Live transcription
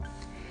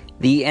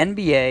The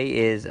NBA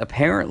is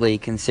apparently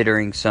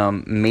considering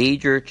some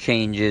major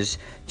changes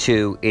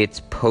to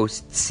its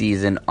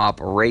postseason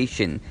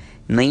operation,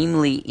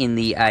 namely in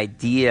the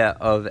idea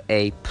of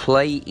a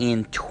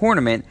play-in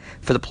tournament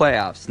for the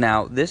playoffs.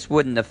 Now, this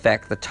wouldn't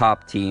affect the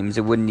top teams.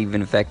 It wouldn't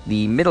even affect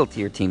the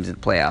middle-tier teams in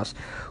the playoffs.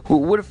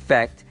 Who it would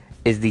affect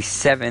is the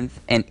 7th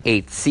and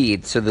 8th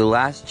seeds, so the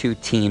last two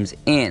teams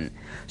in.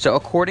 So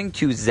according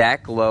to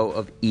Zach Lowe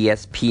of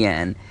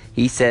ESPN,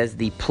 he says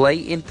the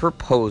play-in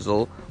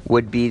proposal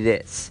would be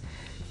this: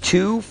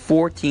 2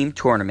 4-team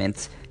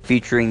tournaments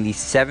featuring the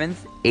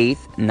 7th,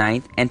 8th,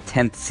 9th, and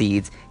 10th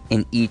seeds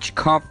in each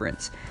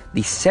conference.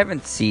 The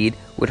 7th seed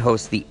would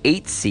host the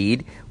 8th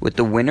seed, with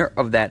the winner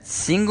of that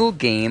single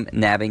game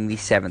nabbing the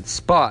 7th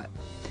spot.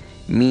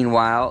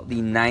 Meanwhile,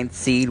 the 9th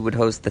seed would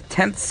host the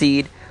 10th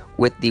seed,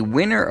 with the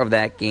winner of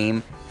that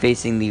game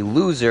facing the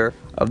loser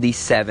of the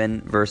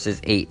 7 versus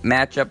 8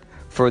 matchup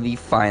for the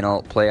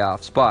final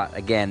playoff spot.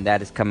 Again,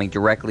 that is coming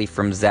directly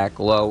from Zach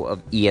Lowe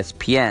of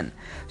ESPN.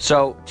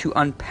 So, to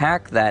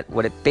unpack that,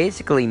 what it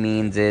basically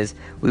means is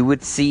we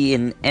would see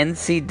an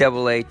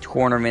NCAA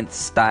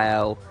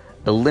tournament-style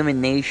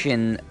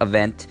elimination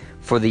event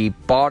for the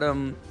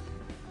bottom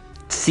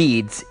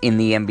seeds in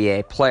the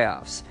NBA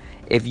playoffs.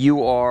 If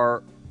you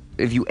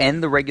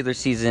end the regular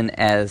season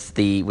with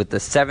the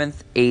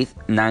 7th, 8th,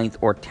 9th,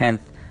 or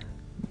 10th,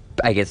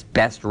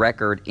 best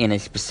record in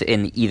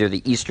either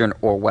the Eastern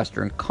or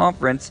Western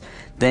Conference,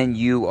 then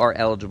you are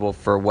eligible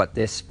for what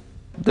this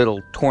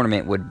little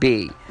tournament would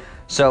be.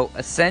 So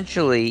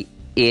essentially,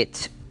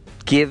 it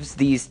gives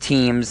these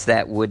teams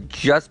that would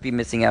just be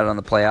missing out on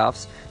the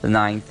playoffs, the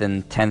 9th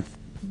and 10th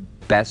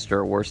best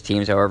or worst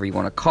teams, however you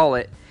want to call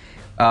it,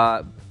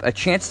 a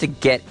chance to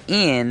get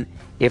in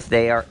if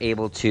they are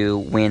able to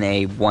win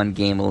a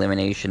one-game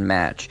elimination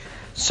match.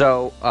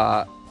 So,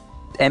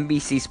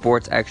 NBC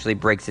Sports actually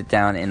breaks it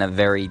down in a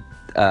very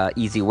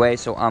easy way,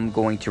 so I'm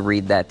going to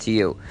read that to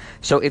you.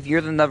 So if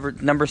you're the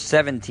number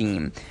 7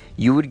 team,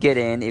 you would get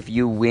in if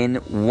you win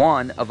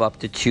one of up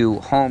to 2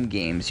 home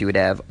games. You would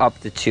have up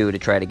to 2 to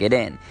try to get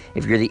in.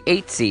 If you're the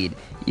 8th seed,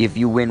 if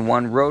you win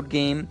one road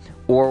game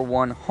or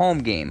one home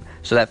game.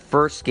 So that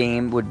first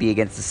game would be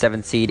against the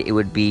 7th seed. It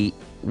would be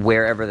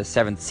wherever the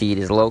 7th seed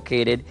is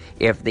located.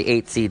 If the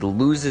 8th seed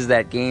loses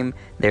that game,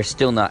 they're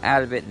still not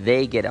out of it.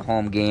 They get a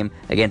home game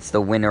against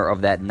the winner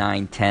of that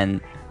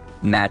 9-10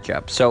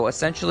 matchup. So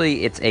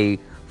essentially, it's a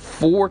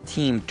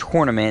 4-team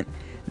tournament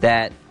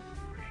that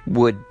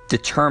would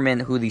determine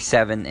who the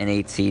 7 and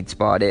 8 seed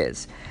spot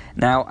is.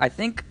 Now, I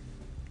think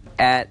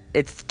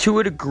to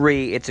a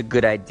degree, it's a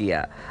good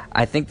idea.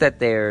 I think that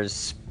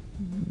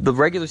the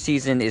regular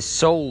season is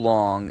so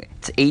long,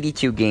 it's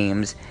 82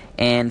 games,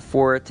 and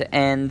for it to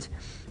end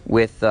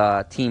with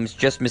teams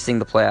just missing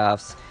the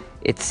playoffs,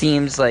 it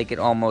seems like it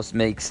almost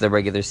makes the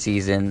regular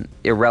season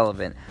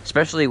irrelevant,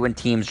 especially when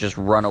teams just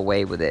run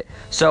away with it.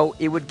 So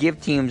it would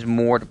give teams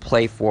more to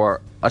play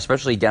for,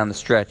 especially down the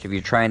stretch. If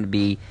you're trying to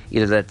be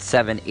either that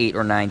 7, 8,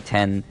 or 9,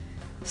 10,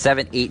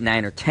 7, 8,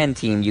 9, or 10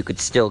 team, you could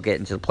still get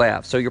into the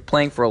playoffs. So you're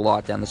playing for a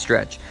lot down the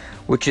stretch,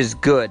 which is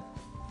good.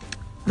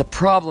 The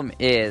problem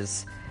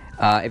is,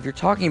 if you're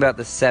talking about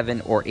the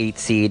 7 or 8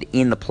 seed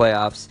in the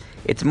playoffs,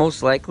 it's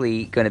most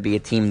likely going to be a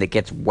team that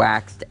gets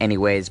waxed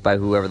anyways by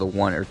whoever the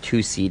 1 or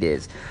 2 seed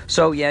is.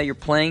 So yeah, you're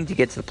playing to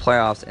get to the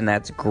playoffs, and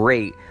that's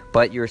great,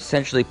 but you're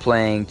essentially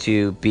playing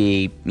to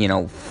be,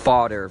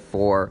 fodder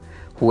for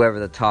whoever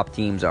the top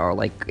teams are.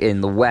 Like in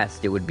the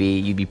West, you'd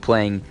be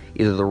playing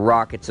either the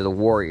Rockets or the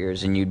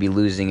Warriors, and you'd be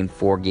losing in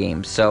 4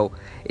 games. So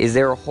is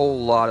there a whole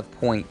lot of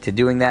point to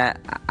doing that?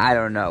 I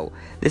don't know.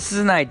 This is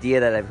an idea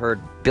that I've heard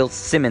Bill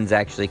Simmons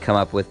actually come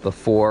up with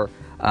before.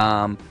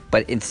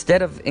 But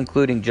instead of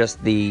including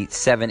just the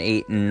 7,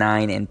 8,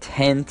 9, and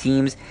 10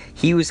 teams,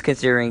 he was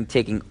considering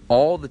taking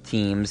all the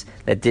teams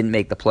that didn't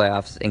make the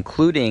playoffs,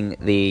 including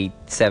the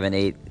 7,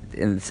 8,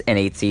 and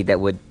 8 seed that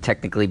would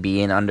technically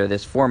be in under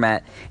this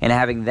format, and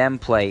having them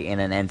play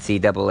in an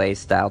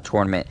NCAA-style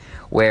tournament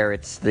where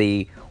it's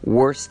the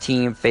worst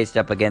team faced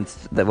up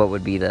against what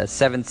would be the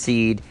 7th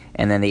seed,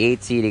 and then the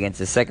 8th seed against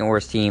the second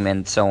worst team,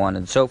 and so on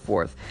and so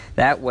forth.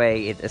 That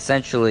way, it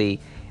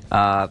essentially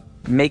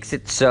makes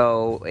it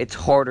so it's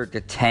harder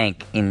to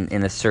tank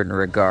in a certain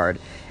regard.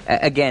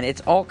 Again,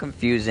 it's all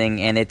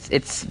confusing, and it's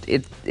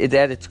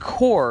at its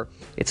core,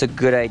 it's a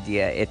good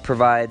idea. It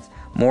provides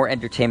more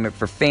entertainment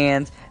for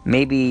fans,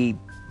 maybe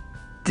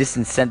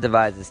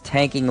disincentivizes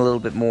tanking a little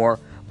bit more,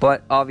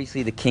 but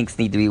obviously the kinks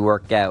need to be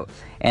worked out.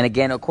 And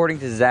again, according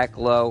to Zach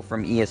Lowe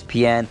from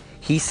ESPN,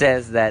 he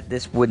says that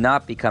this would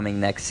not be coming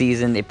next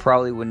season. It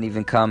probably wouldn't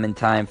even come in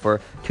time for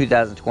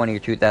 2020 or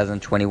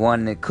 2021,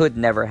 and it could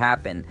never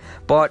happen.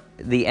 But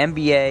the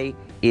NBA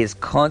is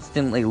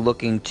constantly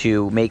looking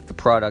to make the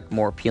product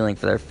more appealing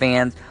for their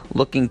fans,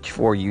 looking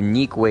for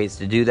unique ways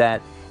to do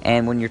that.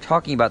 And when you're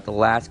talking about the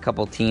last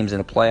couple teams in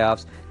the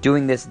playoffs,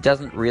 doing this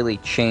doesn't really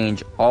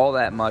change all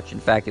that much. In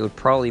fact, it would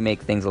probably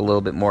make things a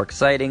little bit more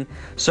exciting.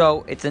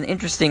 So it's an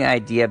interesting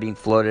idea being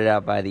floated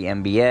out by the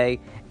NBA,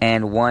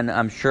 and one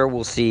I'm sure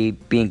we'll see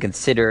being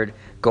considered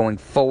going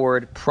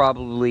forward,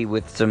 probably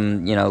with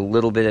some,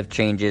 little bit of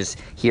changes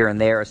here and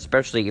there,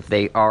 especially if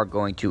they are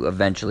going to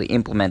eventually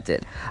implement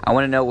it. I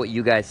want to know what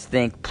you guys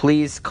think.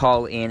 Please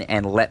call in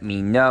and let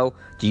me know.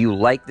 Do you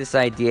like this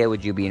idea?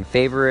 Would you be in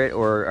favor of it,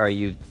 or are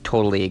you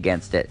totally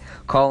against it?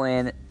 Call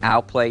in,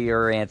 I'll play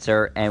your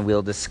answer, and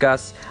we'll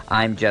discuss.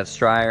 I'm Jeff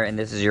Stryer, and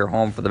this is your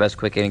home for the best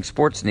quick-hitting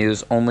sports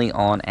news, only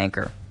on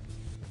Anchor.